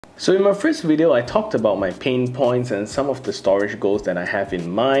So in my first video, I talked about my pain points and some of the storage goals that I have in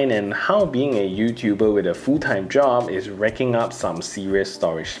mind and how being a YouTuber with a full-time job is racking up some serious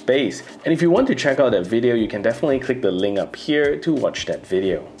storage space. And if you want to check out that video, you can definitely click the link up here to watch that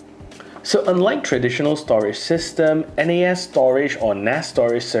video. So unlike traditional storage system, NAS storage or NAS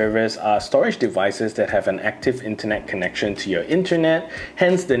storage servers are storage devices that have an active internet connection to your internet,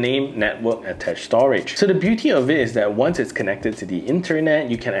 hence the name network attached storage. So the beauty of it is that once it's connected to the internet,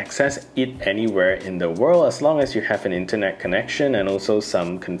 you can access it anywhere in the world as long as you have an internet connection and also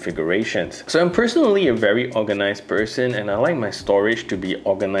some configurations. So I'm personally a very organized person and I like my storage to be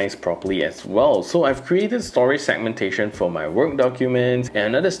organized properly as well. So I've created storage segmentation for my work documents and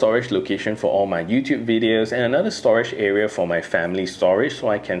another storage location for all my YouTube videos and another storage area for my family storage so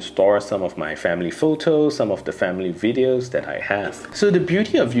I can store some of my family photos, some of the family videos that I have. So the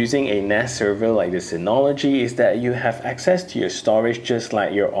beauty of using a NAS server like the Synology is that you have access to your storage just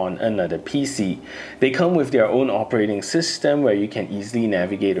like you're on another PC. They come with their own operating system where you can easily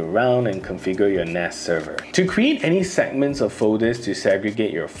navigate around and configure your NAS server. To create any segments of folders to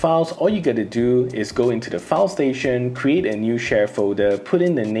segregate your files, all you gotta do is go into the file station, create a new share folder, put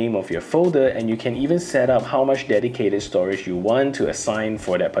in the name of your folder, and you can even set up how much dedicated storage you want to assign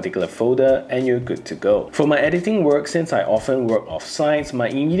for that particular folder and you're good to go. For my editing work, since I often work off-site, my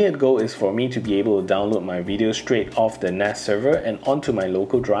immediate goal is for me to be able to download my videos straight off the NAS server and onto my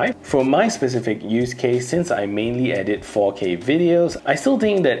local drive. For my specific use case, since I mainly edit 4K videos, I still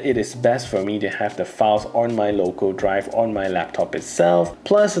think that it is best for me to have the files on my local drive on my laptop itself.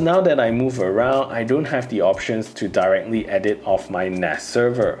 Plus, now that I move around, I don't have the options to directly edit off my NAS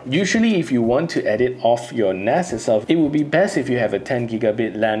server. Usually, if you want to edit off your NAS itself, it would be best if you have a 10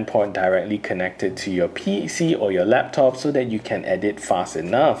 gigabit LAN port directly connected to your PC or your laptop so that you can edit fast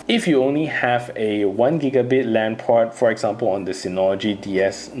enough. If you only have a 1 gigabit LAN port, for example on the Synology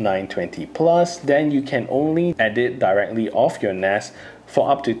DS920 Plus, then you can only edit directly off your NAS for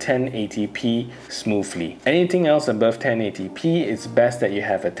up to 1080p smoothly. Anything else above 1080p, it's best that you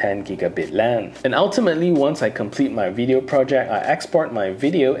have a 10 gigabit LAN. And ultimately, once I complete my video project, I export my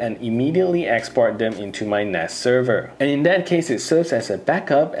video and immediately export them into my NAS server. And in that case, it serves as a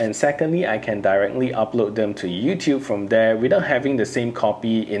backup, and secondly, I can directly upload them to YouTube from there without having the same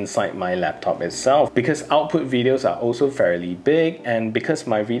copy inside my laptop itself. Because output videos are also fairly big, and because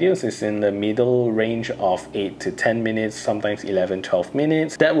my videos is in the middle range of 8 to 10 minutes, sometimes 11-12 minutes,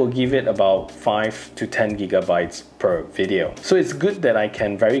 that will give it about 5 to 10 gigabytes per video. So it's good that I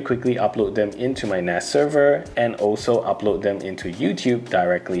can very quickly upload them into my NAS server and also upload them into YouTube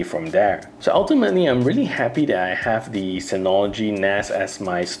directly from there. So ultimately, I'm really happy that I have the Synology NAS as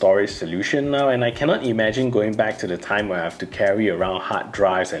my storage solution now, and I cannot imagine going back to the time where I have to carry around hard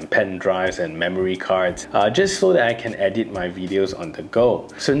drives and pen drives and memory cards just so that I can edit my videos on the go.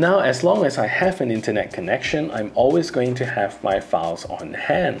 So now, as long as I have an internet connection, I'm always going to have my files on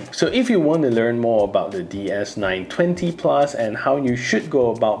hand. So if you want to learn more about the DS920 Plus and how you should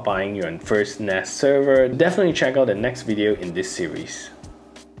go about buying your first NAS server, definitely check out the next video in this series.